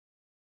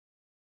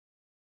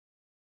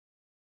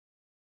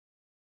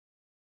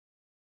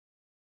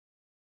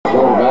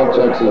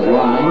checks his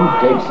line,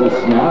 takes the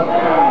snap.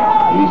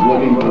 He's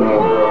looking for a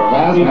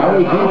pass. Now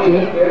he keeps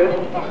it.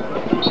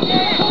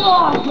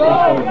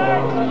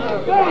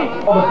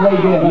 All the play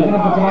good. Even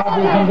if it's an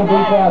obvious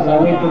incomplete pass, I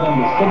wait for them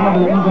to signal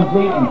they're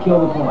incomplete and kill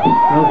the play.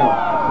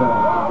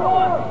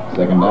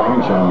 Second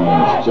down,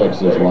 Jones checks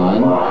his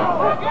line,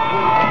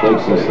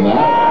 takes the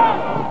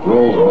snap,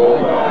 rolls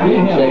back,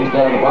 shakes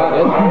down the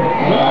pocket.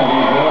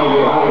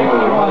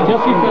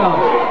 Jessy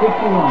Fouch.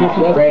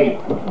 51. Great.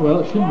 Well,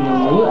 it should be on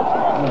the list.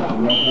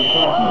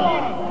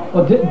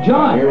 Well,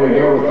 John. Here we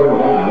go with third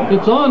down.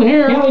 It's on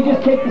here. Can't we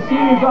just take the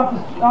seniors off the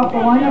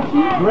lineup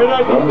sheet?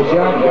 From the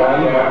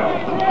shotgun.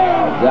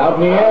 It's out in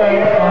the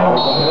air.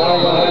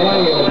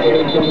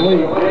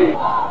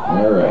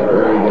 All right,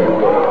 very good.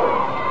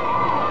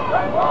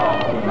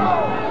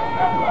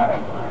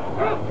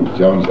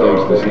 Jones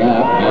takes the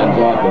snap, hands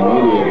off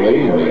immediately,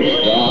 and they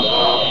stop.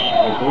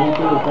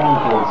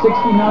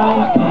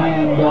 69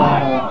 and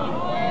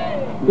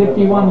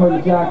 51 were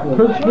the tacklers.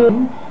 What is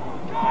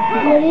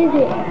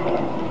it?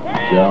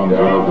 Jones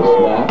with the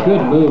snap.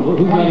 Good move.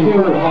 Who's got him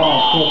first?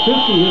 Well,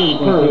 50 hit him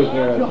first.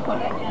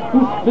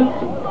 Who's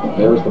 50?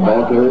 There's the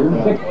ball carrier.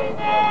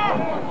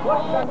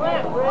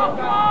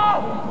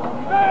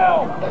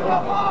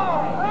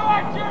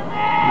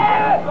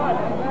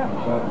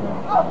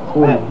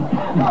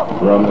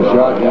 From the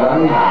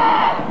shotgun,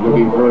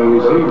 looking for a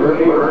receiver.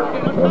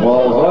 The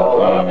ball's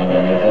up, and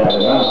it's out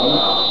of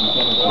bounds.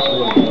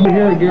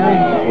 Here, Gary.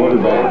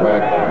 Quarterback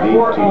back deep to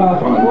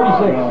punt.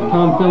 46.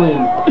 Tom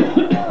Fillion.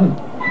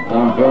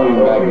 Tom Fillion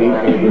back deep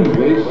to the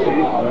Grizzlies.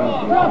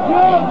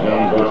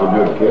 Jones gets a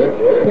good kick.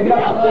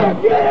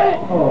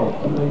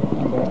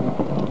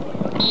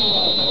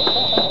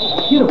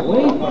 Get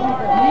away from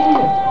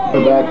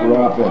me. Back to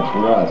offense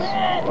for us.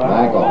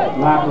 Lackle.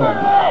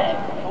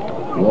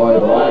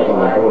 Lloyd Lackle,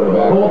 the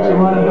quarterback. Holt's the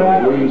running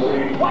back.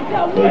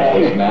 Takes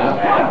the snap.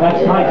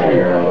 That's nice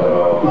here.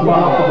 He's got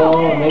off the ball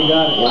and they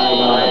got it. Flag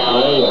on the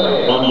play,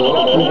 a fumble.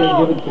 Who did they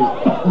give it to?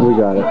 We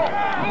got it.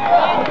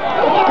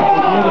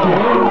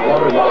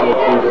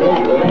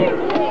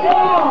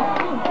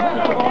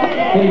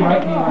 Hit him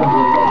right in the arm.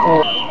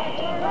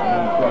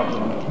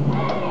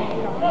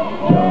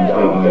 Jones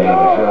taking it out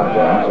of the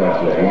shotgun, checks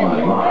his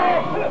line.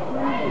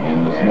 And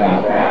the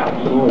snap.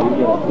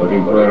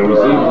 Looking for a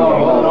receiver.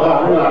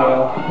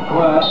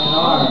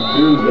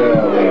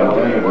 Truesdale, the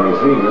alternate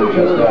receiver,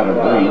 just out of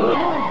reach.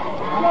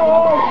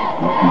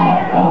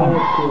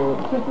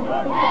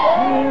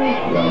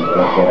 Jones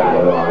cuts up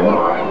the line.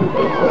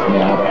 Takes the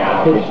snap.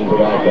 Pitches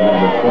back to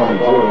number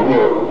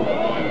 22.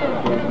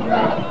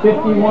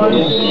 51.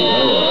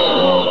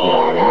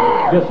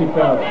 Jessy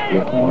Fouch.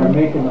 We're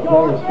making the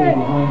players stay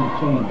behind the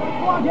chain. I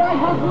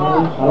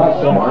like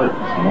that. Smart. I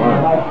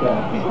like that.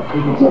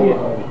 You can see it.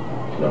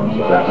 Jones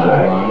checks his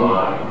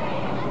line.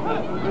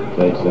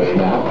 Takes the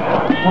snap.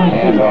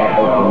 Hand off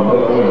up in the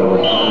middle.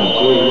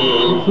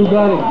 Who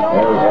got it?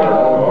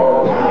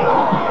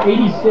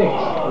 86.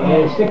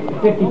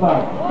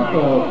 55.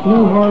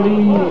 Blue Hardy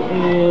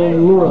and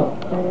Laura.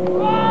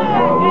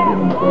 Well, we'll give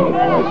him credit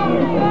twice in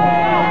there.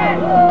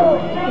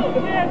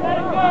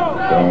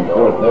 So on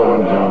fourth down,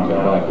 Jones is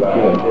back to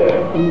kick.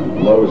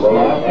 Low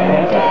snap, and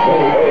it's a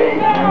fake.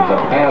 And it's a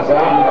pass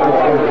out, and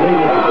it's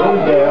completed to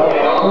Truesdale.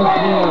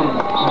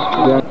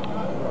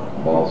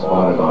 Ball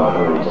spotted on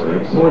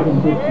 36. 4th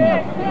and 15.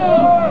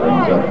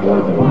 Brings up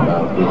fourth and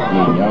about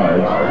 15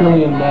 yards.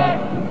 Fillion back.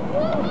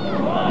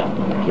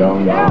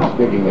 Jones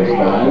sticking this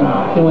time.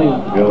 Fillion.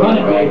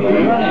 Fillion back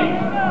deep.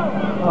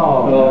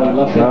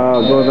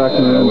 Go back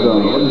in the end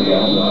zone.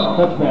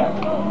 Touchback.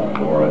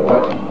 For a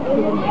touch.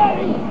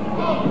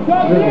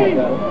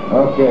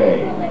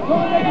 Okay.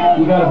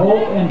 You got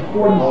Holt and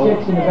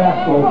 46 in the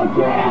backfield.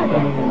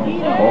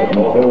 Holt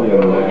and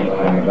Fillion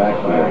in the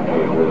backfield for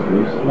the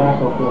Grizzlies.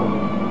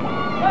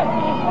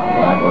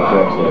 Lackle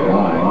checks the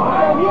line.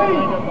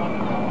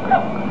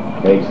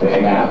 Takes the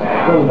snap.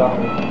 Hands off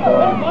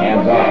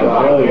to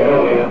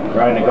Fillion.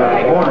 Trying to cut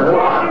the corner.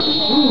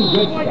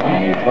 And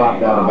he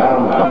popped out of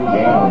bounds.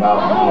 Game about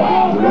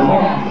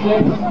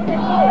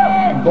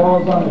 3.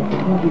 Ball's on the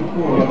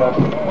 24.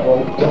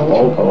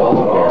 Holt the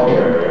ball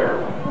carrier.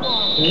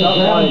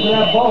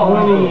 That ball.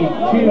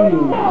 22.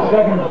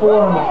 Second and 4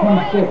 on the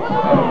 26.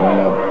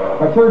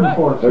 Or third and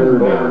 4.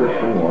 Third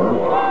and 4.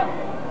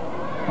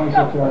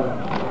 26 yards.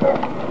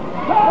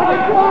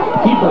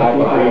 Keeper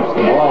takes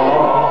the ball.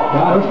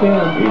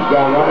 He's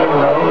got running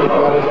road. He's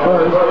got his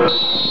first.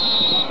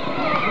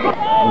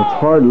 It's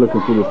hard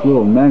looking through this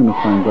little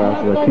magnifying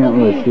glasses. I can't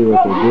really see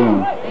what they're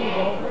doing.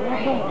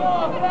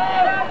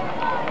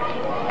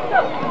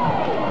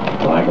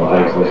 Michael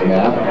takes the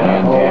snap,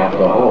 hands off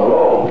the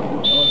Holt.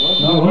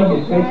 No,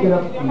 he takes it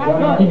up.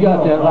 He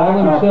got that all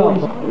himself.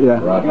 Yeah.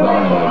 Brought down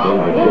by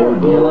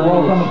David Gordon.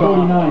 Ball's on the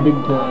 49. Big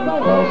time.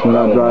 We're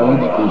not driving.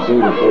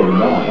 Crusader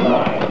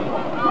 49.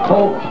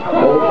 Holt.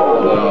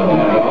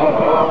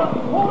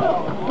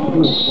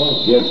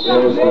 Gets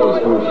close to his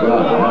first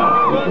down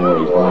before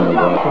he finally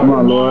got. Come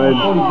on, Lloyd.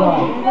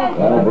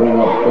 That'll bring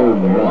up 3rd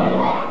and 1.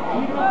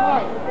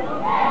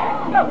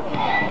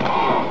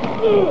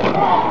 Holt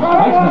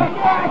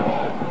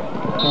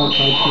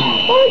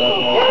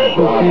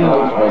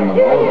From the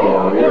ball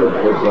carrier,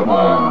 puts up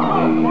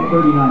on the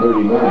 39 of the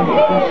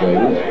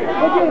Crusaders.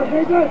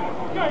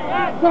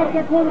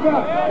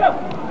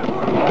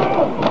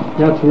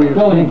 That's where your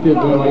strength is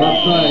on the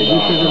left side. You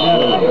figured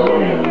that out.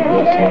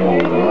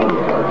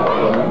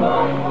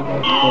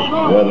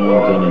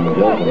 Weatherington and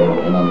Gilpin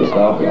and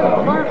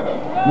unstoppable.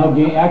 No,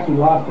 he actually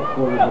lost it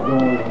for the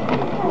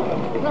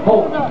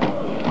Holt.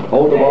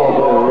 Hold the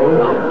ball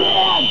carrier.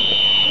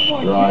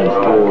 Drives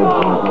forward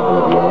for a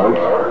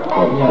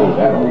couple of yards.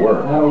 That'll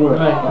work. That'll work.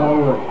 Right.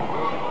 That'll work.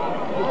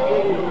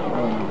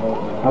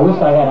 I wish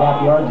I had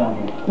half yards on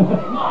me.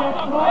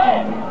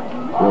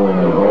 Throwing a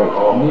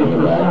Holt in the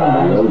back.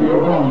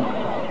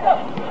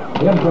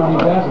 He hasn't thrown any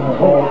passes in the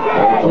Holt.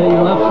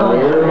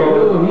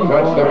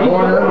 Touch the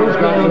corner. He's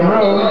got some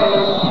room.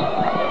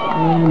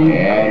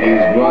 And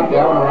he's brought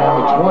down around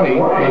the 20.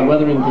 And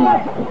Weatherington.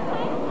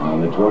 On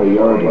the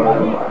 20-yard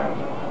line.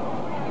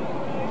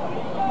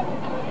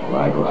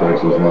 Michael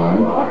takes his line.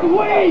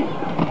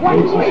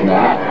 Takes a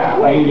snap.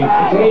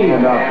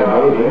 Hand off the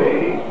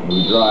David. He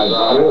drives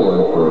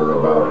forward for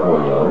about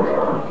 4 yards.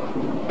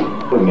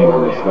 Putting him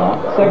on the stop.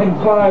 2nd and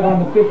 5 on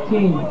the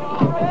 15.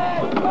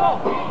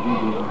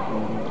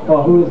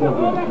 Oh, who is that?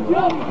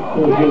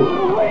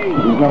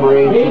 He's number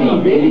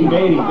 18. Beatty.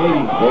 Beatty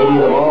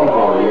the ball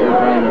carrier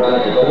trying to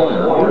cut the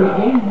corner.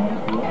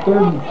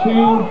 3rd and 2.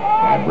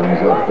 That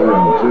brings up 3rd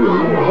and 2.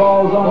 The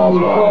ball's on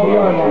the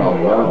 12-yard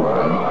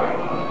line.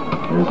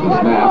 Here's the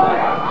snap.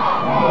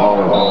 The ball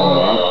is on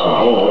the up for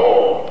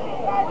Holt.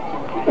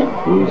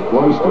 Who's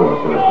close to it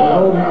first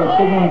down.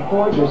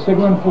 They're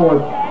signaling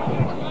forward.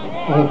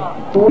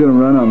 Get him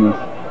run on this.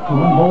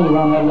 Hold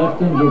around that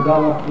left end. They've got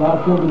a lot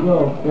of field to go.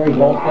 There he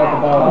goes. Got the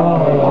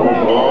ball. The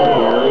ball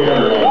carrier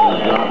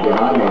dropped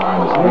behind the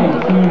line of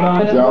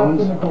scrimmage.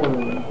 Jones.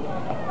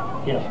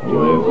 Yes.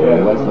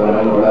 With less than a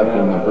minute left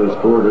in the first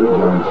quarter,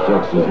 Jones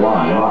checks his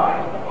line.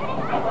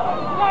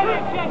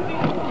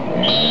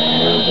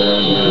 And there's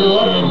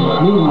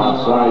some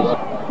offsides.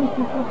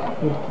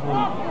 This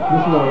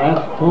is our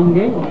last home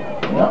game.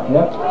 Yep. I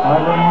got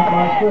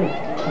last week.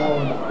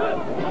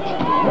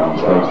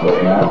 Jones takes the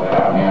snap,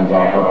 hands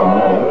off up the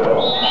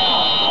middle.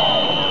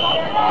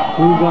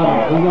 Who got it?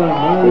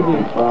 Where is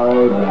it?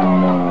 55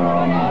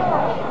 and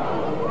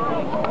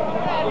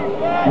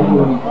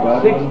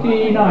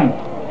 69.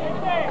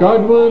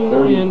 Godwin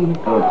 30, and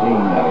 13.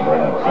 That'll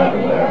bring up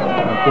 2nd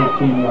down.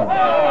 13 yards.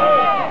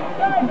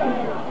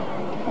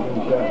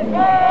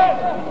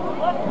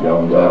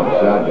 Jones out of the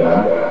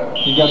shotgun.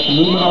 you got the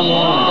movement on the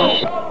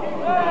line.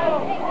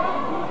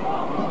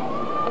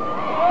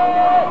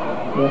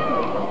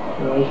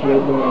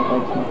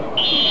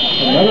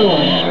 Another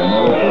one. And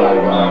another flag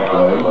on the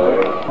play.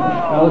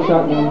 Out of the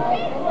shotgun.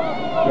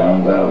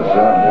 Jones out of the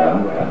shotgun.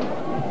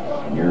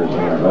 Here's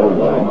their goal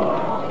line.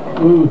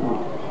 Ooh.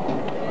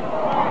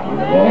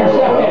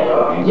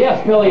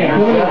 Yes, Pillion. He's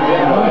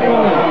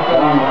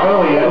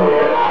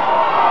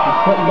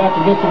cutting back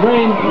against the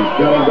grain. He's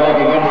cutting back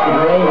against the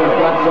grain. He's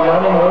got some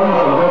running room,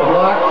 some good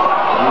blocks.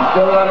 He's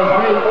still on his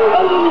feet.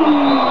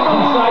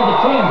 Inside the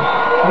 10.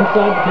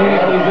 Inside the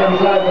And he's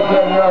inside the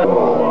 10-yard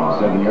line.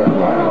 7-yard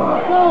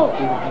line.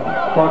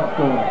 clock's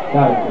going.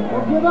 Got it.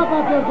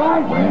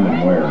 Brandon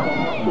Ware.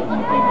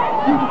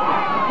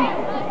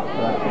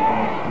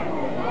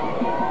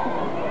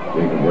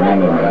 Jacob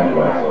Brandon back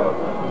with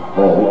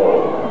Holt.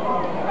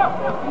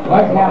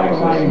 Right now, Takes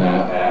the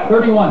snap.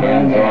 31.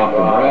 Hands off to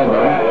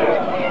Brandon.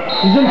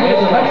 He's in It's a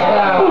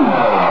touchdown.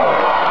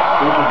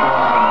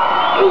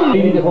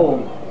 Beatty to hold.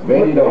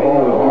 Beatty to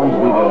hold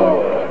Hornsby to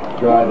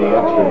try the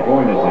extra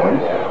point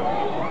attempt.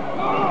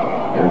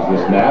 Here's the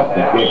snap.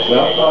 He picks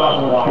up.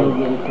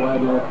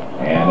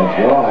 And it's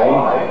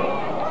wide.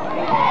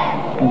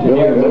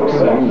 Billy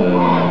Nixon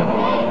and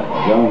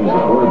Jones, the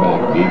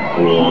quarterback, beat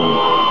for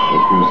the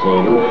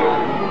Crusaders.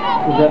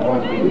 Is that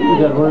Hornsby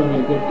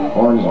to kick?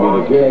 Hornsby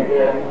the kick.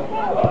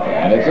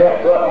 And it's up.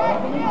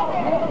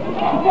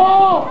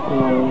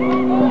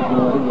 And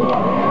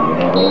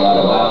go out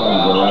of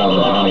bounds around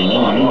the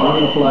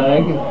 21.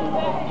 Flag.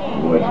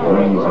 Which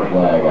brings the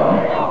flag out.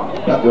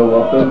 Still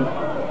up there?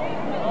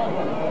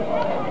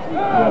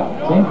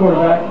 Same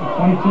quarterback,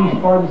 22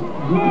 Spartans,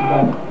 deepest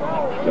back.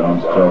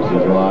 Jones checks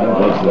his line,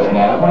 takes the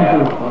snap.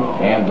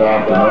 Hands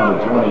off to number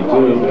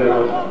 22. Gives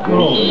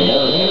to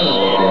Harrison.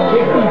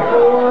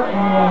 54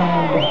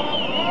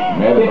 and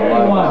Made it the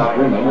line of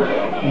scrimmage.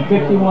 and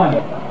 51.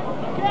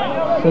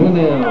 7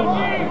 down.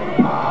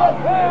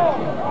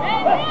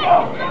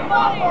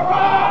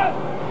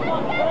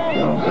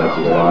 Jones sets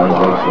his line,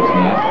 takes the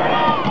snap.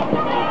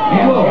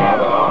 Hands off.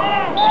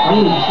 I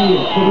didn't see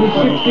it. So there's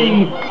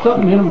 60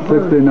 something hit him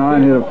first.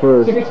 69 hit him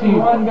first.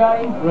 61 guy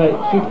Right,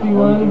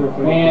 61.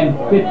 and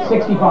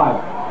 65.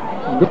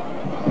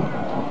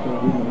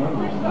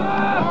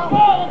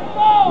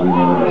 3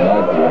 minutes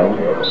backfield.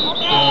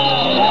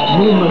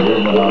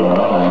 Movement on the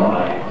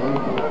line.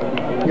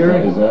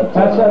 Is that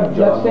That's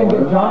same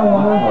with John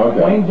Warner,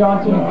 Okay. Wayne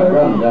Johnson, and I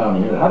got him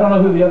down here. I don't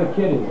know who the other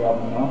kid is, I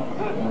don't know.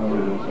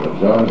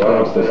 Jones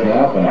takes the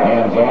snap and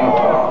hands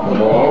off the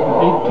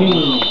ball. 18.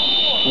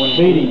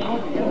 Beatty.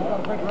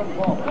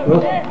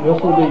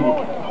 Russell Beatty.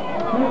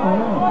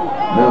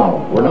 No,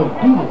 we're not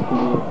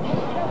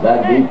that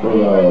deep for the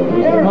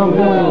Grizzlies. Tom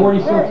Billion,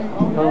 46.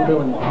 Tom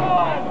Billion.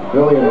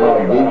 Billion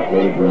right deep for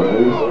the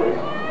Grizzlies.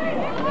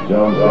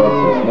 Jones takes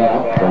the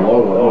snap to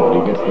lower, but he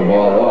gets the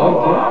ball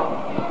off.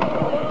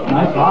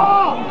 Nice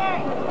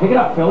hop. Pick it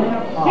up, Philly.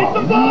 Get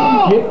the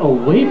ball! Get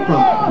away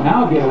from him.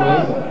 Now get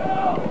away.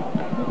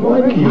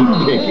 Why did you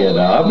pick it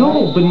up?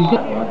 No, but he's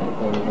got...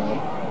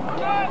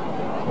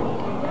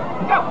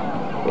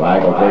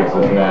 Flagel takes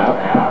the snap.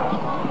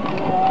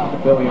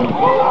 Billion.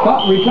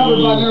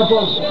 Recovered by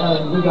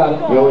Mariposa. We got it.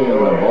 Billion the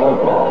ball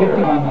ball.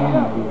 59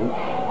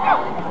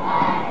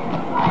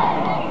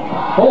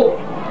 Holt.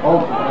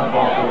 Holt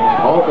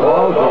the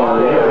ball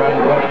carrier right in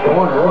the left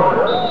corner.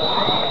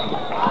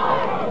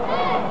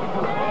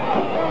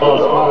 Ball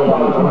spotted on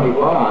the 25.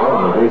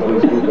 The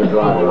Grizzlies keep their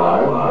drive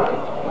alive.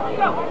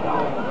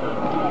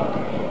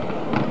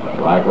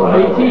 Flagel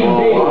 18.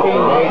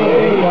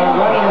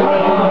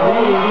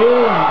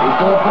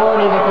 The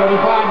 40, the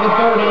 35, the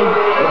 30,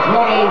 the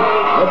 20,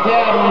 the 10.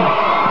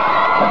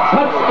 A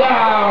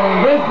touchdown,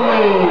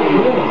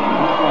 Grizzlies!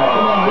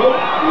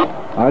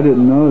 I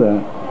didn't know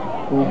that.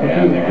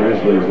 And the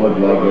Grizzlies look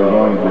like they're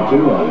going for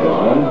two on this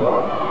one.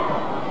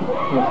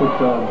 That's a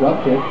drop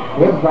kick.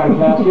 We haven't tried to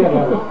pass yet,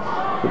 have we?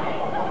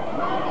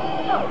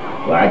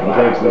 Flagel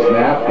takes the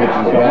snap,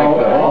 pitches back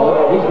to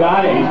Holt. He's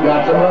got it. He's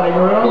got some running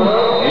room.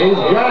 He's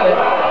got it.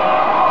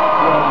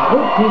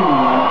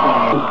 14.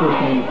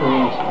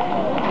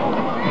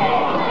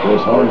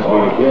 Chris Hornsby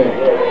to kick.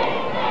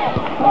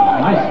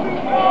 Nice.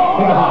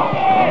 Pick a hop.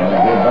 And a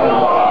good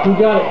ball. Who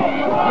got it?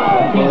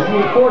 Can't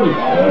see it. 40.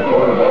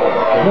 Quarterback.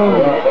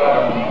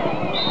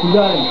 Who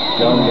got it?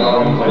 Jones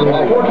brings it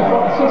back.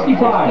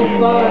 65.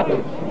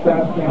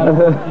 Trash can. I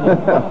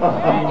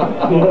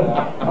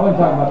wasn't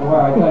talking about the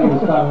wire. I thought he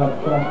was talking about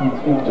the trash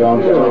can.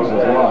 Jones takes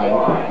his line.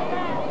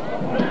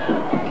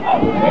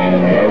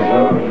 And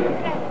Ezra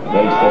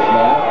takes the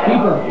snap.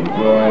 Keeper. He's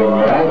going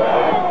right.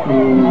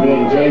 He's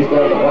being chased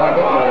out of the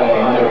pocket by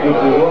number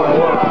 51.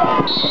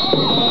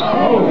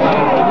 Oh,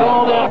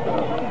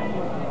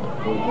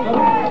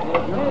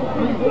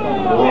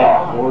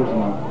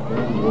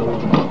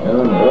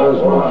 Evan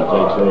Borsma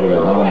takes over the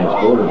Helmets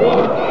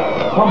quarterback.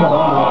 Fumble on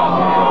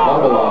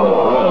Fumble on the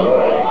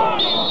play.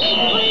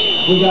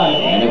 We got it.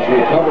 And it's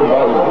recovered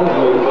by the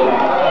Grizzlies.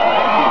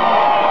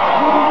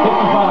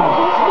 55.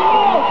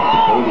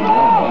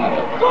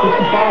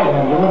 55,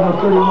 man. We're number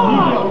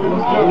 31.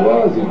 He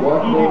was. He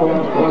walked over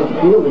across the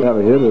field. Have a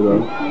hitter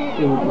though.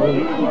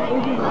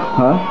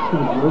 Huh?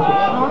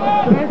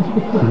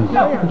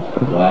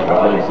 Black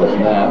takes the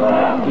snap.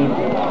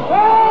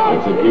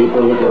 It's a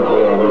keeper looking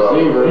for a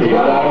receiver. He's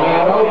got a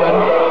man open.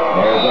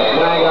 There's a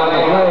flag on the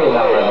play.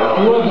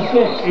 Who was the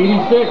 6?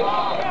 86.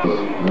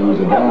 Moves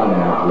it down on the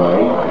play.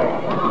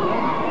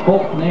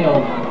 Holt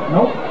nailed.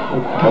 Nope.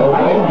 Oh,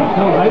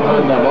 right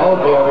on the ball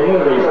carrier.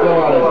 He's still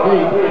on his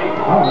feet.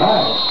 All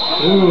right.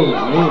 Ooh,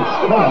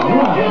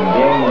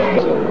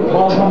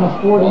 ball's on the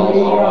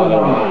 48-yard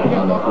line.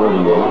 On the 48.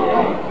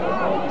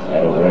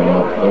 That'll bring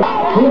up third.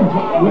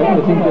 We had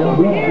to think that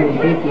we could do a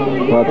big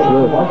thing. Watch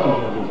this.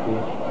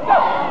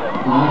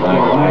 Black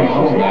takes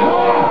the snap.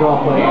 Drop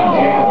play.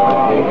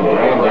 David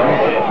Brandon.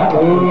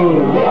 He was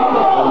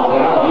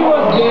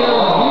there.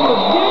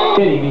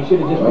 He should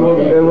have just rolled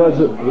it. It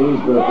wasn't. He's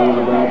the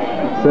quarterback.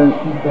 Sent.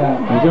 He's back.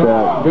 He's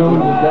back. Jones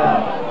is back.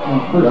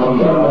 Jones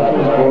is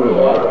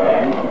quarterback.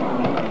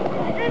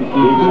 He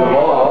keeps the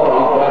ball.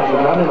 He's got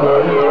some running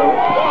room.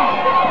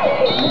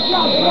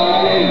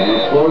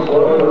 He's close to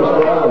the first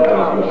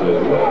down.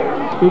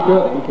 Speak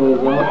up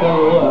because I'm not going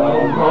to lie.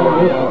 I'm calling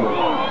this one.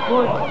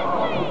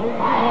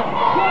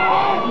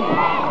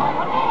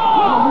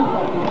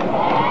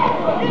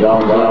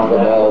 Jones out the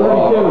ball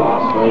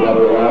off. Straight up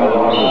around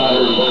on the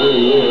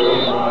 32.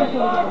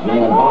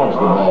 Jan Bob's the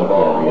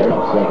ball carrier.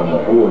 2nd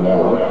and 4 now.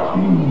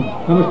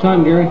 How much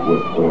time, Gary?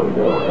 With 4 to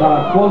go.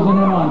 Closing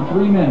in on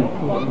 3 minutes. I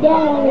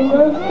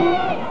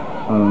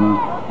don't know.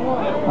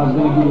 I was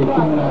going to give you a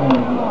 2-minute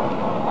warning.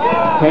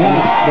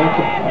 Pass.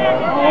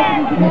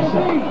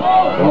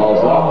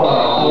 Ball's up.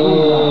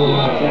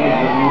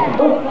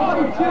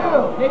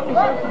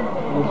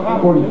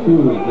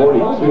 42.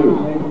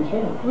 42.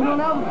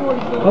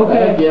 Okay.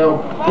 Thank you.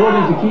 40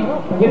 is a key.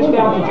 Pitched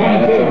out to 22.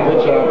 And it's a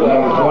pitch out to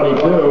number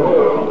 22.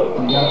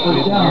 You got to put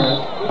it down.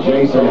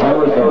 Jason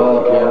Harris, the ball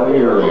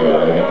carrier. On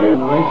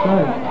the right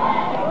side.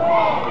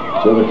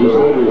 So the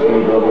Crusaders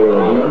take over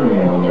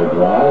again on their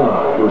drive.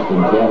 1st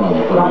and 10 on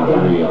the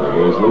 33 of the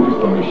Grizzlies.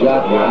 From the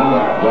shotgun,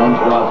 Jones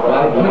drops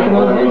back. Looking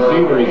for the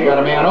receiver. He's got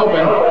a man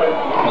open.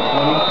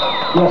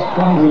 Yes,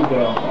 20.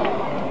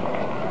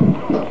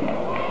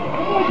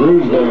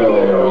 Truesdale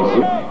there.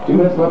 2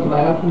 minutes left in the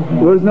half.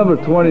 Where's number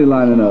 20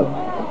 lining up?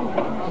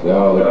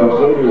 So the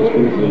Crusaders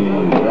keep the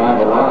drive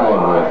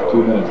alive with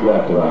 2 minutes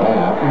left in the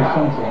half.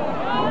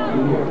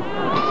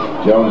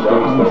 Jones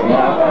takes the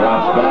snap,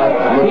 drops back,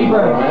 looking for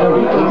him,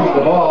 he keeps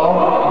the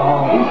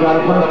ball. He's got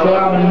a first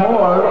down and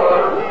more.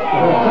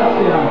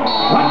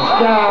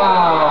 Touchdown!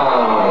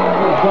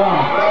 Good job.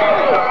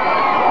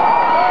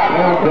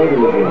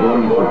 Raiders are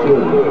going for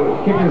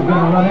 2. Kicker's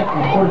going to run it, and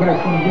the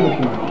quarterback's going to give it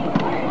to him.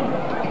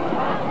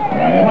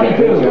 And they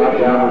pitch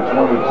out to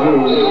number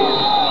 22.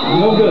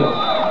 No good.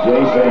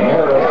 Jason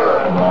Harris,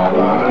 ball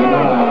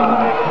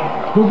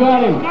 59. Who got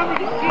him?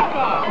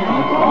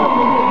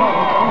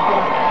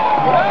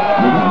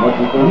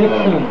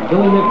 Nixon.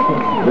 Billy Nixon.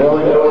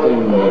 Billy Nixon,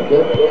 the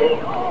kick.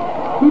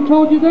 Who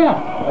told you that?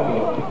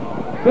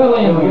 Fill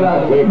in.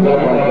 Big that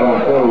one from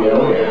Phil, you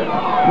know.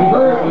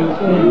 Reverse.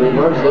 He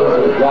reverses,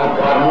 he's got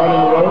some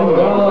running the road,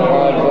 down the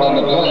flags on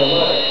the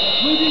play.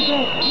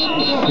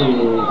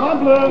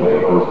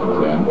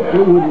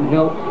 It wouldn't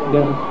help,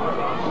 Dennis.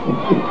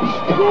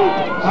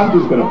 I'm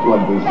just going to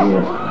plug this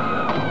here.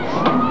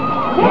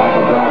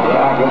 Michael drops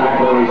back, looking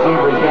for the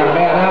receiver. He's got a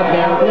man out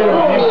there.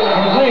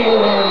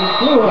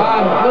 Flew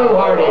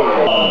Hardy.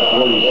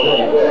 46.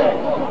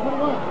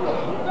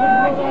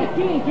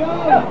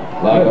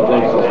 Michael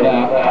takes the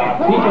snap.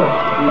 Keeper.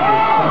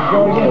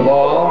 The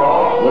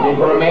ball. Looking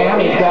for a man.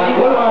 He's got it.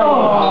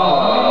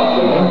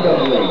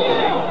 Incomplete.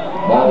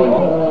 Ball.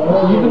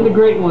 Even the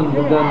great ones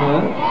have done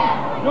that.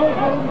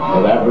 So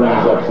that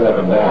brings up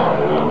 2nd down.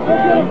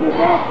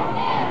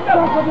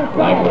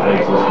 Michael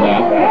takes the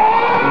snap.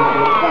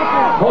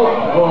 Holt.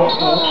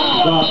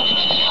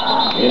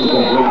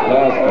 Incomplete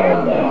pass card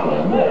back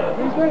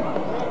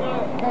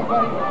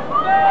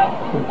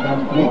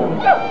in.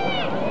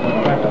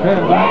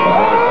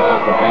 Back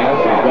the pass.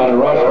 He's got a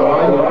rush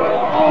going.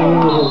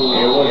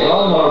 It was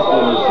almost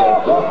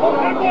intercepted.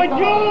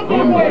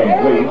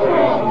 Incomplete.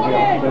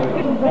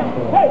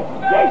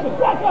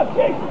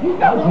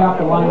 That's half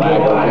the line.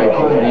 Michael takes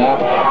the snap.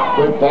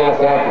 Quick pass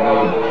out to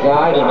the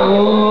side. And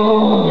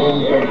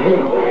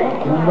incomplete.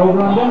 Turn it over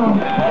on down.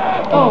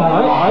 Oh,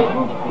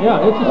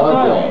 yeah, it's a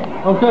style.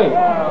 Okay.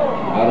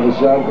 Out of the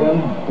shotgun.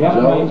 Yep.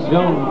 Jones.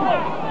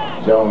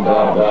 Jones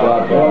out of the Well, we're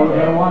shotgun.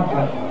 going to watch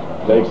that.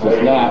 Takes the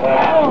snap.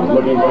 He's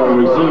looking for a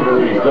receiver.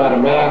 He's got a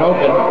man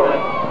open.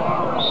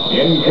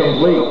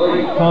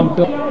 Incomplete. Tom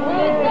Phil. 59.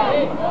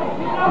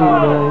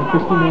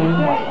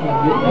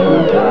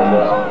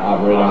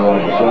 Operating on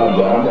the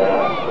shotgun.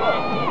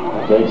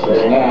 Takes the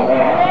snap.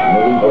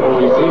 Moving for a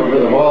receiver.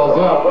 The ball's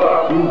up.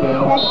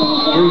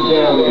 Screws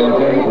down the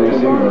intended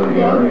receiver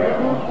again.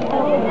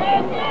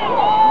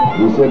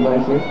 You said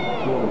nicely?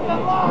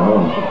 No.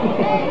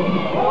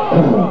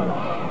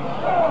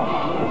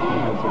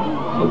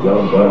 So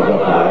Jones goes up to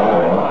the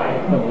line.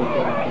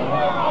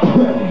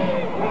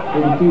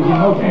 Using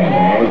motion.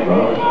 And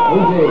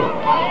OJ.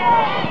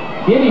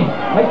 Get him.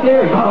 Right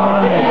there. He's on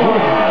that.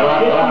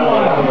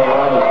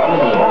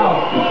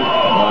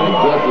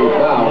 Jessy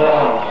Fouch.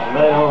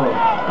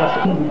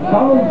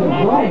 Collins is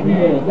right.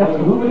 That's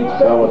who would expect.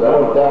 So with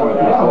 4th down, if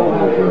you say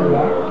that you're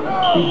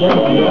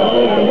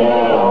take the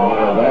ball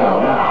and down.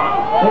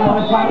 They want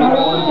to time out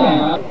again.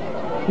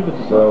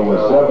 So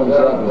with 7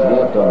 seconds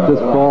left on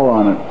Just fall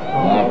on it.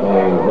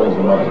 Michael brings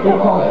him up to the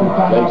line,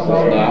 takes the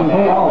snap,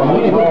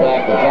 moves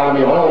back to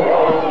Tommy Holt,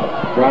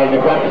 trying to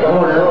cut the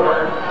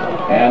corner,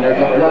 and there's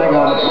a flag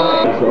on the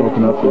play. To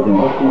open up the game.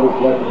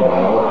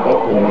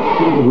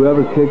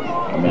 Whoever kicks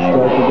starts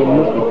the game.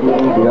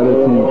 The other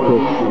team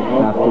kicks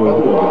after at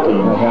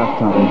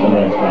halftime.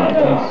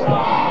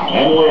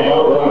 And we're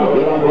about ready to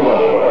get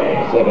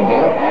underway. 2nd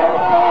half.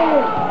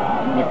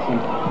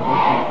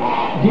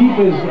 Deep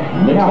is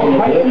now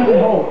Tyson and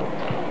Holt.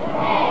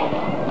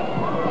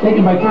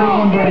 Taken by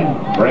 31 Brandon.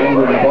 Brandon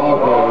the ball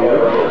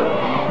carrier.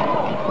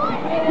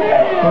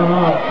 Come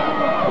on.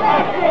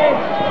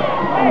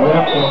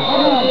 Wrapped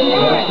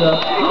up.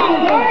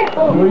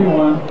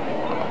 31.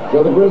 So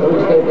the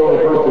Grizzlies take over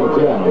 1st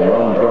and 10. They're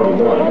on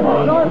 31.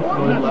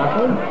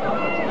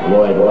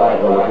 Lloyd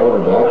Blackwell, the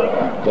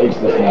quarterback, takes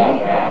the snap.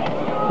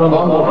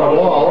 Fumble for the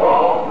ball.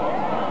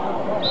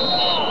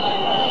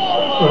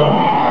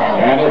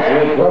 And it's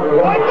recovered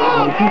by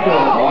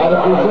the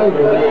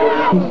Crusaders.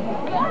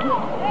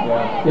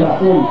 Yeah.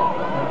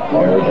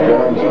 There's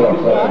Jones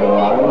steps up to the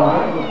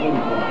line.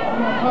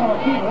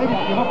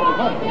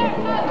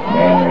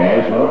 And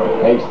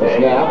takes the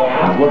snap.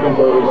 He's looking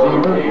for a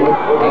receiver. Quick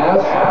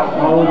pass.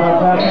 All of our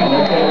passes. And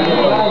it's going to be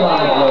a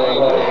sideline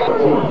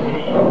play.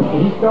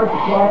 Did he start the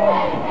clock?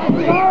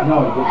 No,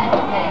 he didn't.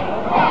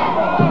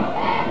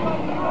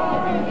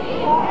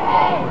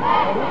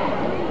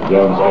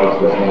 Jones takes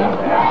the snap.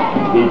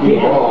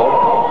 Deep ball.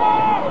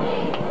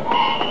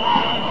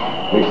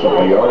 Picks up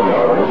a yard.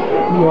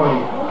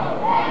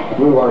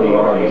 Drew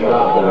already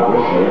stopped for the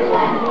Grizzlies.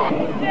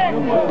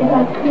 If I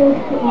could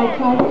put my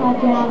tripod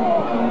down,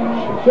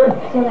 Sure.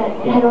 so that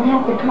I don't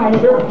have to cart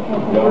it out.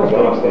 Jones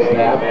takes the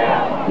snap.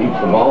 Keeps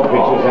the ball.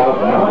 Pitches out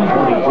to number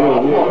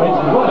 22.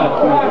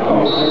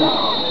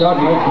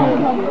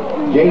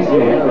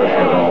 Jason Harris,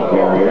 the ball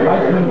carrier,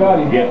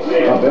 gets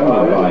up in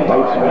by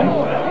Heitzman.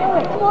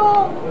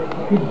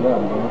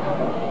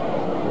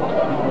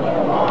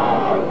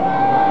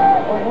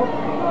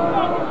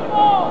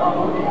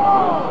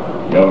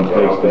 Jones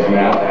takes the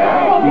snap.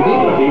 He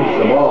keeps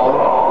the ball.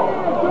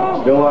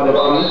 Still on his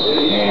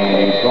feet,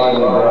 and he's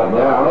finally brought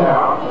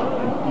down.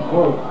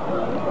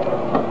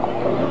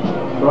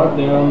 Brought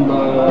down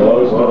by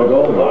Close to the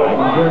goal line.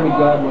 Jeremy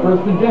Godwin.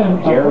 First and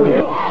 10.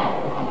 Jeremy.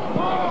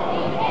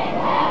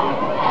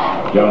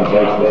 Jones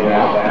takes the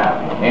snap.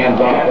 Hands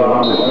off to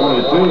number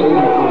 22.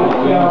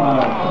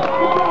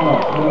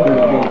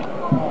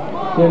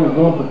 Crusaders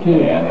going for 2.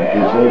 And the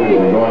Crusaders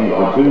are going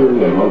for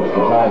 2 in hopes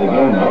to tie the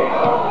game up.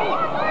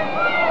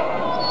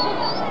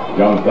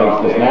 Jones takes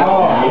the snap.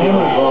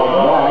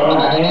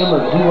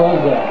 Hammered. Who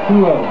was that?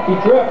 2 of them. He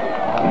tripped.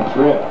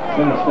 Trip. Is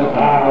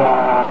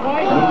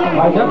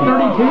that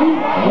 32?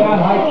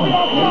 Yeah, Heitzman.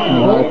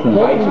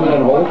 Heitzman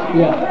and Holt.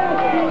 Yeah.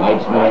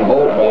 Heitzman and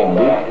Holt back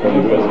deep for the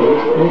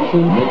Grizzlies.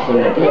 Mixing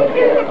the kick.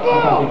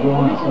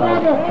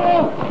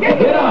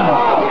 Get on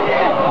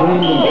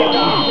it.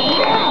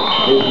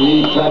 His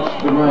knee touched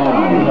the ground.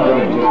 He's going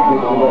to just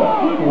pick it up.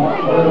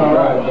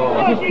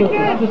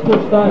 Just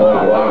their style.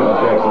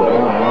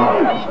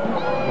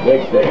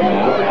 Takes the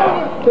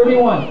snap.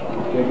 31.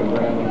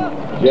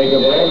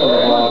 Jacob Brandon,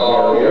 the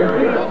ball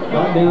carrier.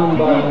 Got down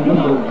by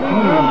number 2.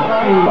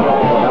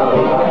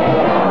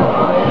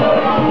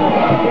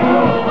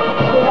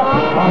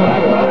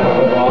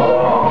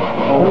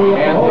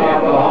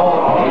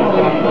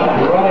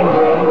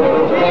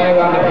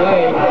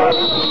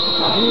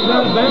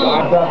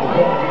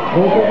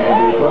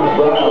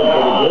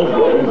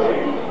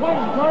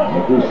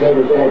 The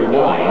Crusaders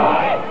 49.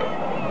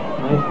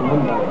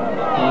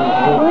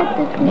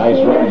 Nice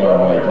run there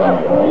by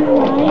Tommy.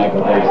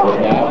 Michael takes the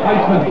snap.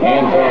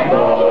 Hands off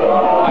the...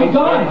 He's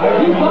on.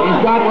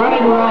 He's got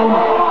running room.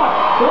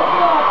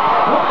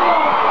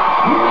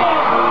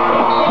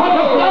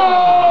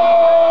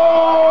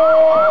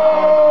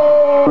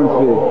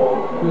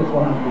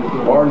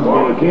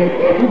 Barnesville kick.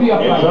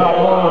 It's up.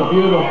 Oh,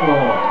 beautiful.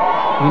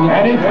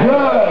 And it's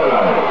good.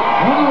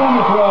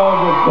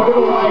 21-12. Look at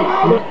the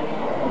lights.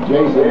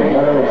 Jason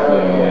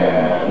Harrison.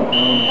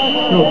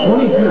 No,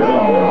 22.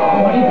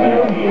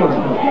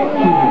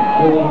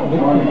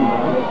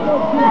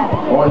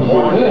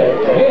 Barnesville kick.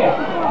 Yeah.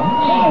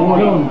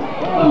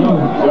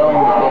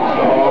 Jones takes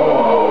the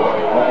ball.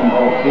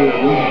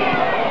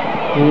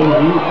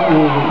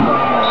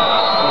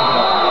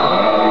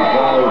 And he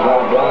finally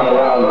got down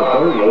around the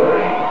 30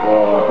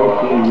 for a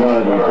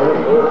 15-yard return.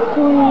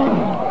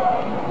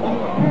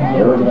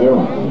 Eric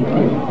Jones.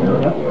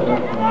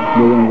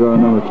 We're going to go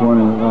number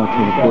 20 out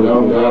to the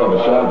Jones out of the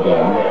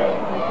shotgun.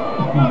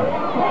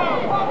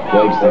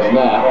 Takes the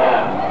snap.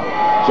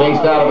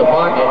 Chased out of the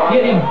pocket.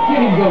 Get him,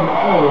 good.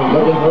 Oh.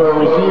 Looking for a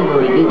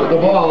receiver. He keeps the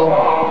ball.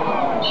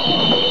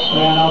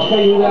 And I'll tell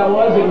you who that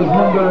was. It was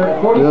number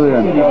 46.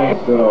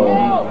 Jillian. So,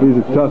 He's a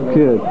tough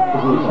kid.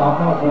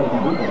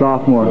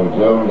 Sophomore. so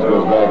Jones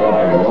goes back up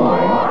to the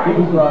line.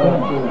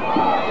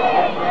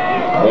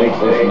 Takes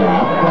the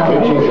snap.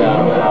 Pitches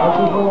out.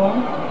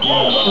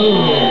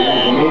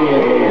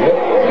 Immediately hit.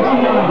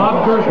 Bob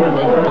Kirschman.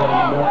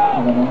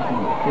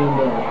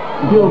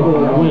 Field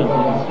goal win.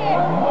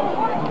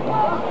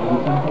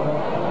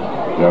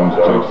 Jones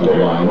checks his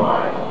line.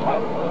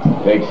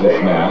 Takes the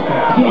snap.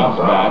 Drops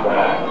back.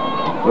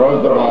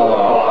 Throws the ball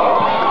out.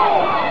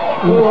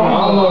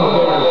 Almost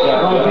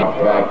intercepted.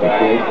 Back to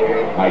kick.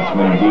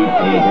 Heitzman deep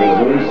for the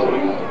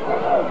Grizzlies.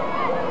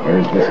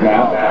 Here's the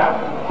snap.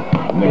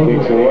 And the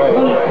kick's away.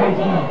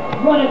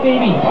 Run it,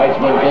 baby.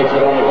 Heitzman takes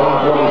it on the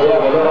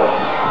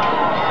 147.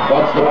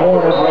 Butts the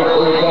corner, breaks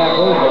through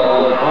tackles.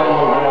 The final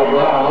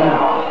ball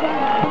down.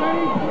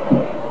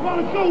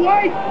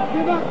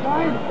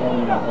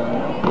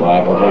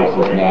 Blackwell takes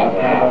the snap.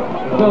 Hands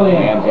off the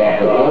Phillian,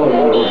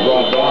 who's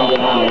brought down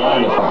behind the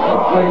line of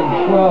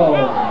scrimmage.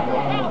 12.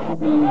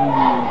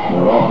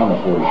 They're off on the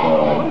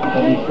 45.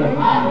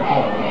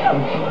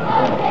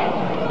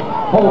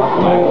 Holt.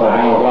 Michael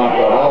hands off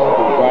the Holt,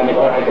 who's trying to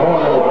cut the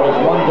corner. Breaks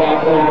one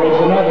tackle and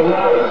breaks another.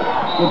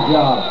 Good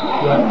job.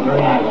 Yeah, very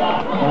nice.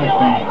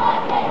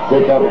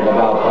 Pick up at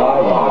about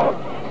 5 on it.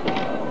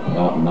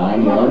 About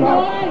 9 yards.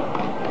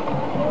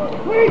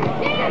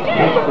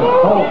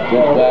 Holt.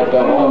 Gets back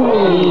up.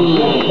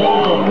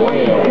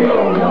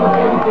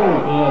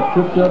 Yeah,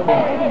 tripped up.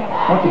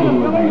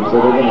 So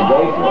they're going to go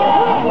for it.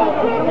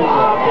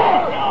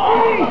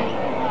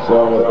 So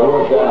with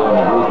 4th down,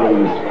 the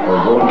Grizzlies are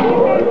going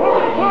for it.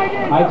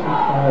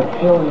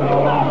 Filling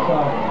all on the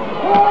side.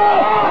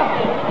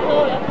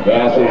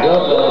 Pass is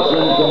up and it's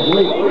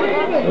incomplete.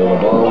 So the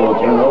ball will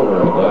turn over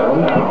and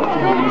down.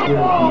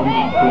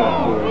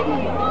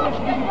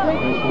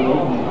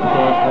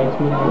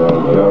 So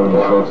Jones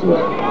sets his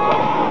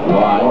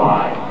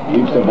line.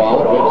 Keeps the ball,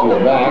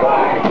 pitches back.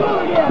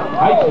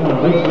 Heitzman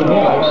reached the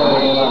net.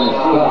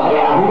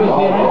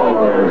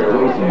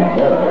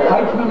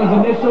 Heitzman was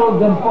initial,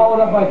 then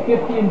followed up by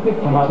 50 and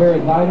 50.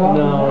 Carried night on?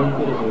 No,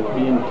 he's just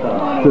being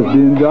tough. Just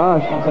being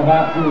Josh. That's a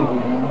half jersey,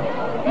 man.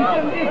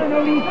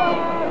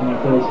 And if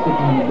they're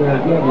sticking the bear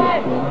together,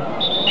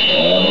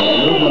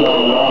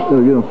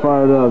 Gotta get him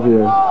fired up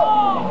here.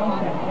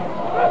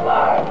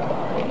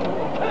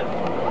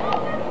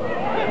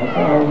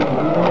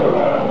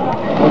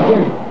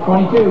 okay.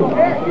 22.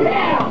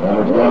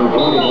 Number 22,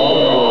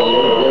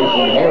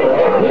 Jason Harris.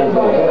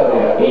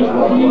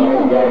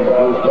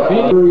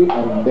 Victory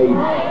and Baby.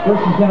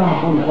 First and 10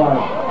 on the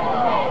 45.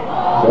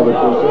 So the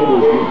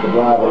Crusaders keep the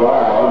drive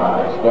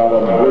alive. Start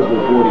on the Grizzly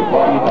 45.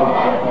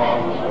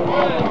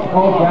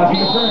 Holt passing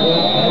the turn.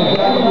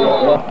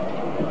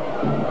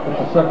 That's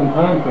the second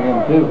time for him,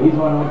 too. He's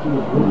one who went to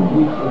the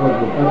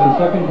That's the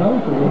second time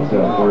for him. What's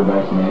the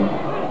quarterback's name?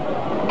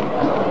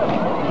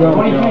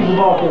 22 is the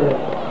ball carrier.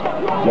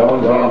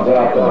 Jones hands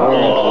out the ball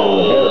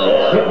to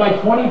Harris. Hit by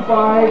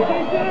 25.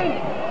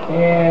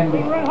 And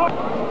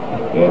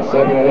Yeah,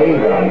 second and 8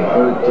 on the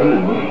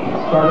 13.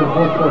 started the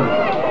fourth quarter.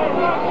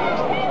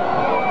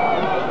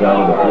 Down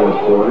to the fourth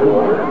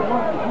quarter.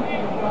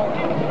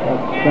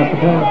 Got the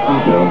pass.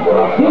 Jones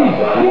drops off the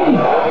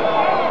pass.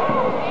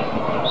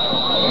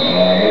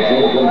 And it's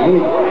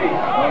incomplete.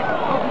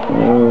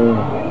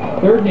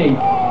 Third and 8.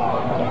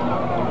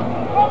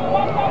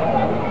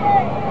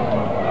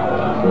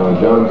 So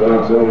Jones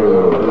takes over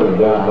the third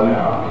down.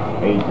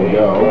 8 to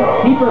go.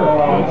 Keeper.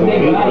 It's a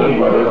keeper,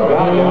 but it's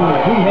got him.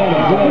 He had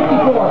a good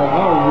 54.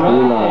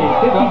 Eli.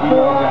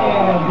 54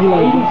 and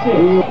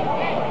 86.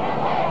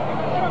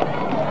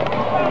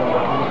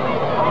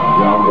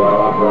 Jones got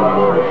off right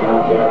where the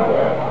shotgun.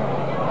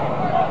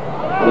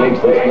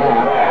 Takes the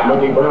snap,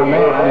 looking for a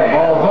man, the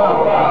ball's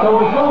up. It's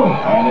overthrown.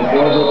 And it's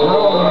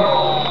overthrown.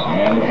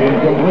 And it's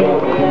incomplete.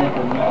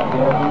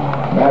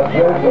 Matt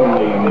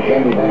personally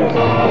intended this.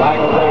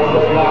 Flagel takes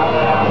the snap.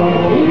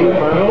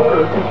 Keeper.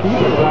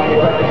 He's trying to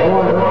cut the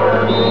corner.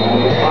 And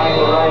he's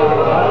finally right at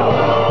the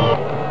house.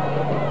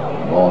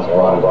 Ball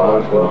spotted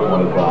close to the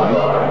 25.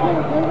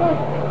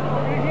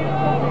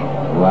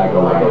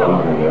 Flagel on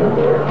the keeper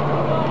there.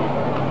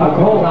 Huck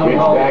Holt on the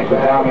Gets ball. back to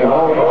Tommy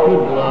Holt,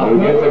 who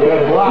gets a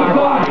good block. He's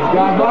gone. He's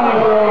got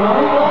running room.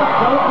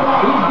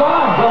 He's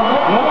gone. Don't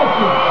let him touch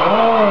you.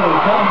 Oh,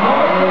 Tom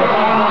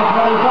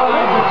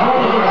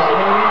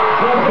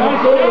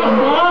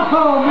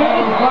Oh,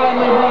 man.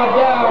 Finally brought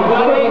down.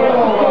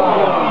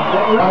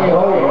 Tommy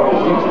Holt with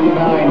a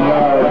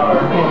 69-yard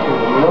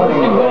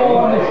running goal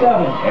on the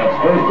 7. It's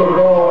first and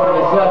goal on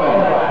the 7.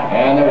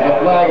 And there's a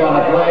flag on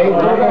the play.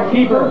 Quarterback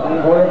keeper.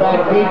 Quarterback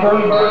keeper.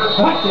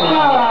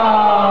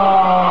 Touchdown!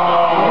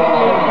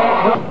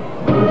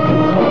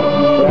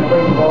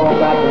 Brings the ball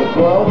back to the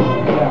 12.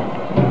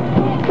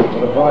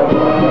 With a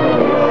 5-yard.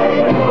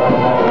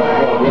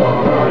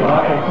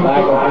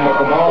 Michael takes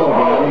the ball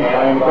again,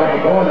 trying to cut the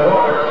corner.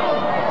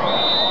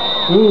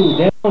 Ooh,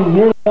 down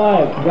near the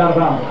 5. Got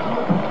about.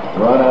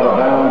 Run out of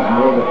bounds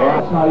near the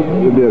pass.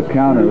 It'll be a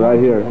counter right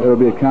here. It'll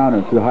be a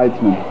counter to the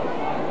Heitzman.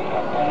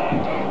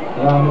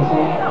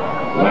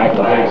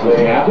 Michael takes the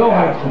snap. Go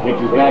Heitzman.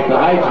 Pitches back to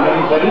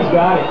Heitzman, but he's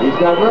got it. He's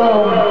got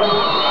room.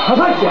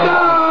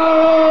 Touchdown!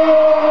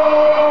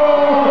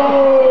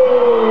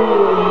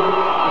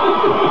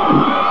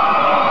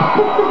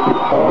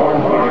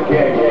 Horns for the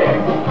kick.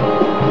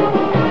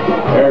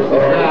 There's the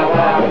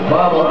snap. It's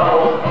bobbled.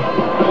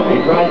 He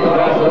tries to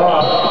pass it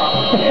off.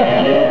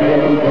 And it'll be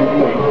an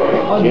incomplete.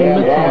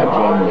 Jim Hatch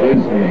and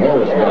Jason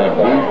Harris back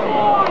deep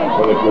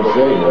for the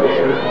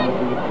Crusaders.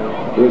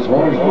 Chris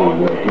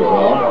Hornsby with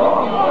kickoff.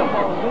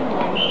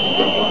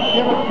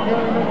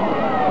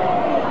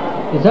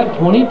 Is that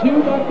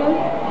 22 back there?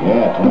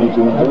 Yeah,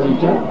 22 and 32.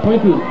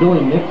 22 is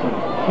Billy Nixon.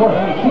 What?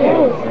 That's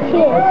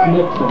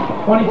Nixon.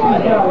 22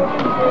 is out.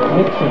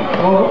 Nixon.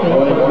 Oh, okay.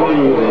 23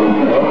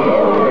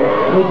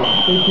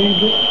 They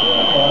changed it?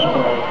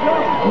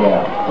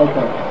 Yeah.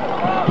 Okay.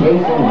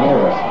 Jason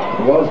Harris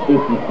was 54.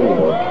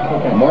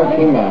 Okay. Mark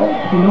him out.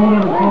 See, no one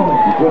ever told me.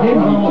 You put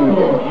 22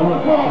 there.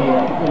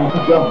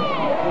 Jump.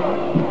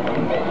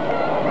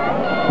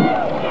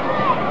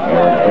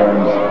 Eric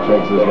Burns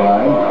checks his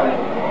line.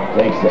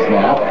 Takes the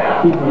snap.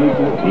 He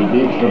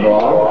keeps the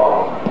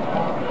ball.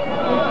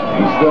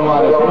 He's still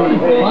on his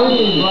feet.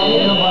 Finally,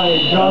 down by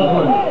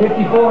Joslin.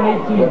 54 and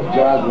 18. What's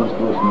Joslin's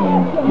first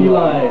name?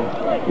 Eli.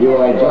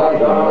 Eli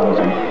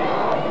Joslin.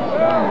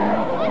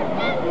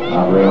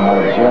 Operating out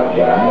of the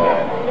shotgun.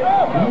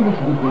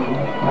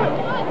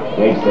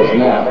 Takes the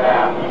snap.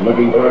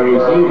 Looking for a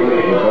receiver.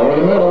 It's over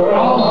the middle.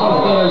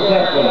 Almost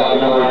intercepted by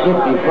number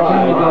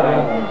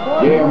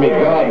 55. Jeremy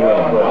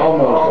Godwin.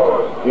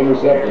 Almost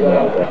intercepted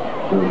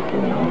that.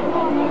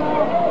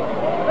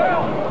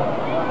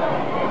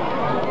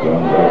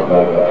 Jones goes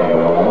back up to the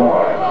wall.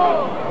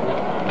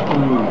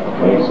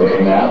 Takes the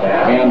snap.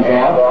 Hands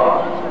off.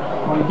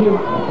 22.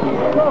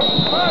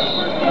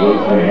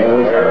 Jason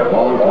Harris.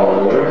 Ball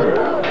forward.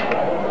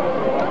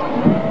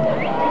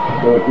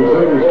 So the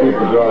Crusaders keep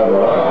the drive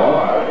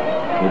alive.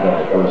 We got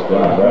the first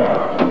down back.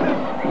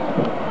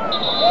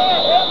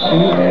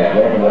 And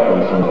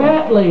definitely some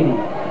Fat lady.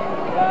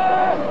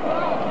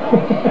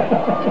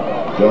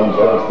 Jones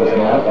takes the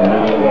snap and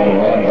immediately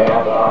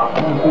hands off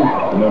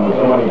to number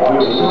 22.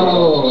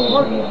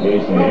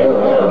 Jason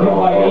Harris. Hit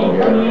by 18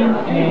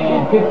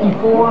 and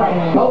 54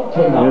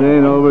 and It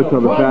ain't over till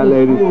the fat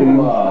lady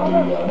sings.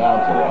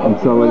 And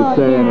so what he's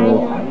saying is,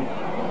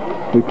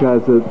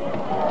 because it,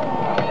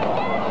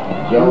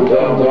 Jones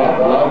hands off,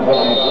 gloves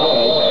on the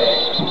play.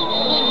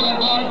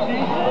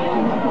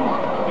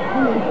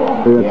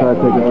 They're gonna try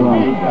to take us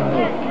home.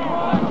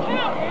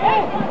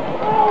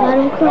 Got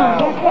him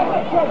cross.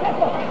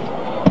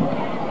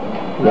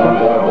 Jones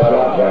out of the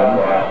shotgun.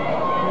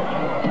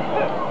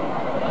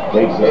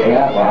 Takes the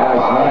snap, a high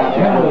snap,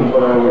 penalty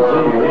for our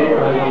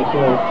receiver.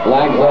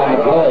 Flags on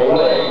the play.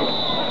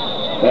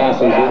 Pass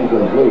is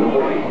incomplete.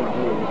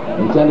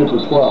 Intended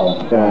for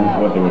 12. That's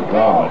what they would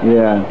call it.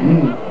 Yeah.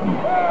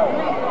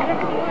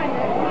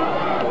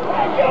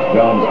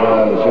 Jones got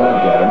out of the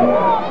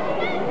shotgun.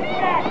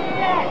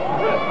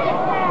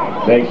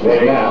 Takes the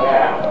snap.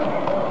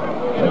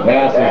 The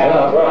pass is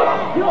up.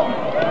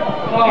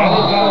 And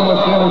it's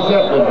almost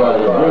intercepted by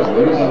the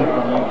Grizzlies. Is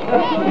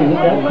it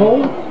that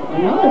cold?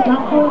 No, it's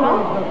not cold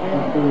off.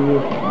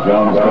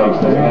 Jones takes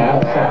the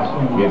snap.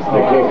 Gets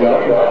the kick up.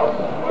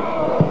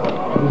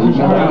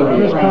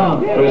 Chris Crown.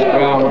 Chris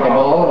Crown with the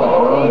ball at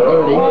around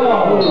 30.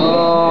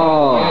 Oh.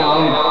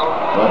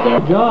 But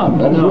Good job.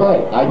 that's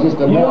right. I just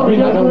You don't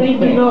just need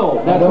to know.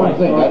 I don't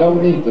think. I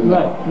don't need to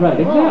know. Right,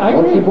 exactly.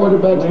 What's the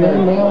quarterback's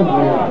name now?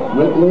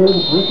 Rick Leard?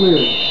 Rick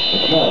Leard.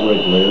 It's not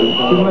Rick Leard.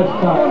 Too much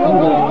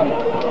time.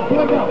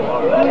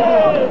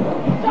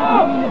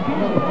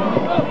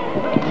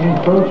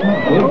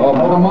 Encroachment. Oh,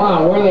 come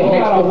on. Where the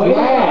heck's the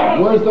flag?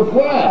 Where's the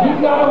flag? You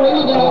got away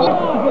with that.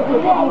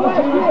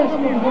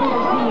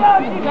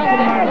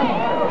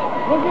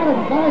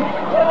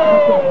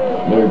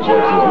 Leard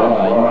checks his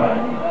line.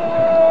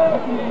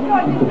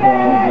 Keep the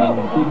ball down.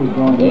 Keep it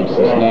going. Takes the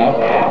snap.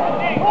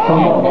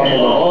 Fumble the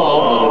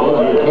ball,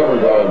 but it is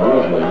recovered by a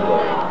Grizzly.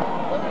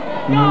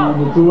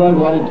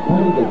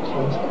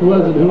 Who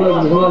was it?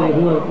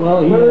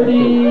 Well,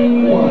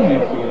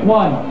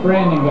 31.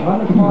 Brandon.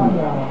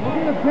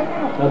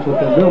 That's what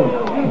they're doing.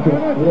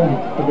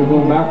 But they're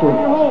going backward. You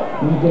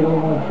get a little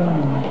more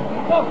time.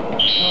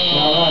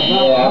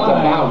 Yeah, that's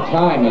about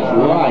time is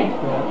right.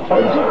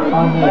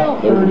 On the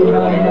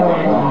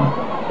 39-yard line.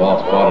 Ball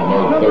spotted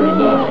near the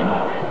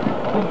 39.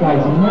 That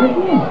guy's in there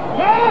again.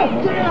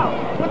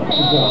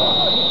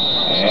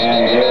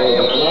 And there's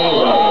the flag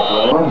on the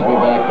play. Hornsby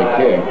back to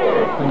kick. I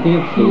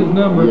can't see his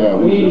number. Yeah,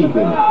 we 80. just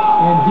didn't.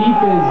 And deep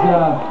is,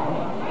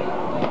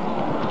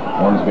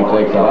 Hornsby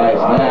takes a high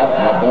snap.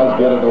 That does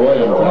get it away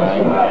in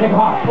time. Pick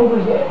hot. Over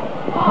his 20.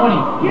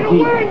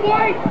 Deep.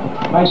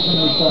 Heisman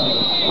or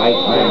something.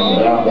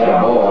 Heisman down the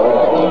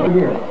ball. Over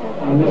here.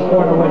 In this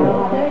corner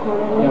window.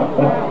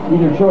 Yeah,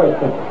 either choice,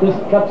 but this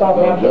cuts off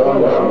Jones after.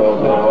 will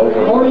go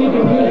over. Or you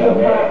can use the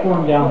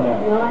platform down there.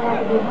 No, I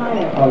have to be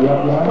higher. Oh,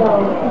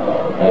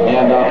 yeah. A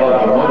handoff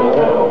up the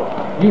middle.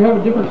 You have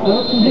a different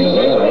setup from him?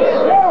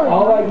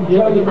 All I can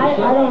tell you I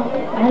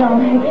don't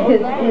like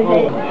this.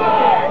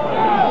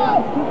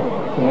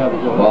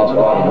 Ball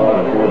spotted near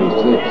the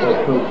 46.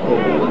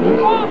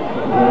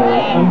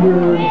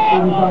 Under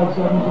 35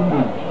 seconds and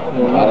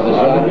Out of the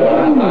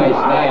shotgun, high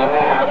snap.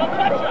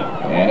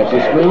 And it's a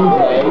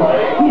screenplay.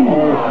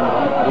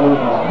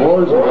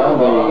 Borswell,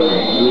 the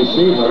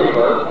receiver,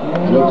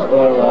 looks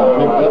for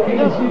picked up. You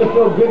can see the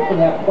feel good for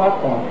that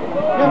platform.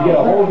 You get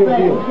a whole good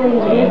feel.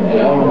 And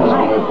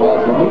almost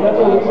possibly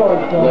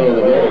play of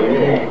the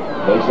game.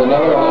 Takes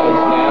another high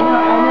snap.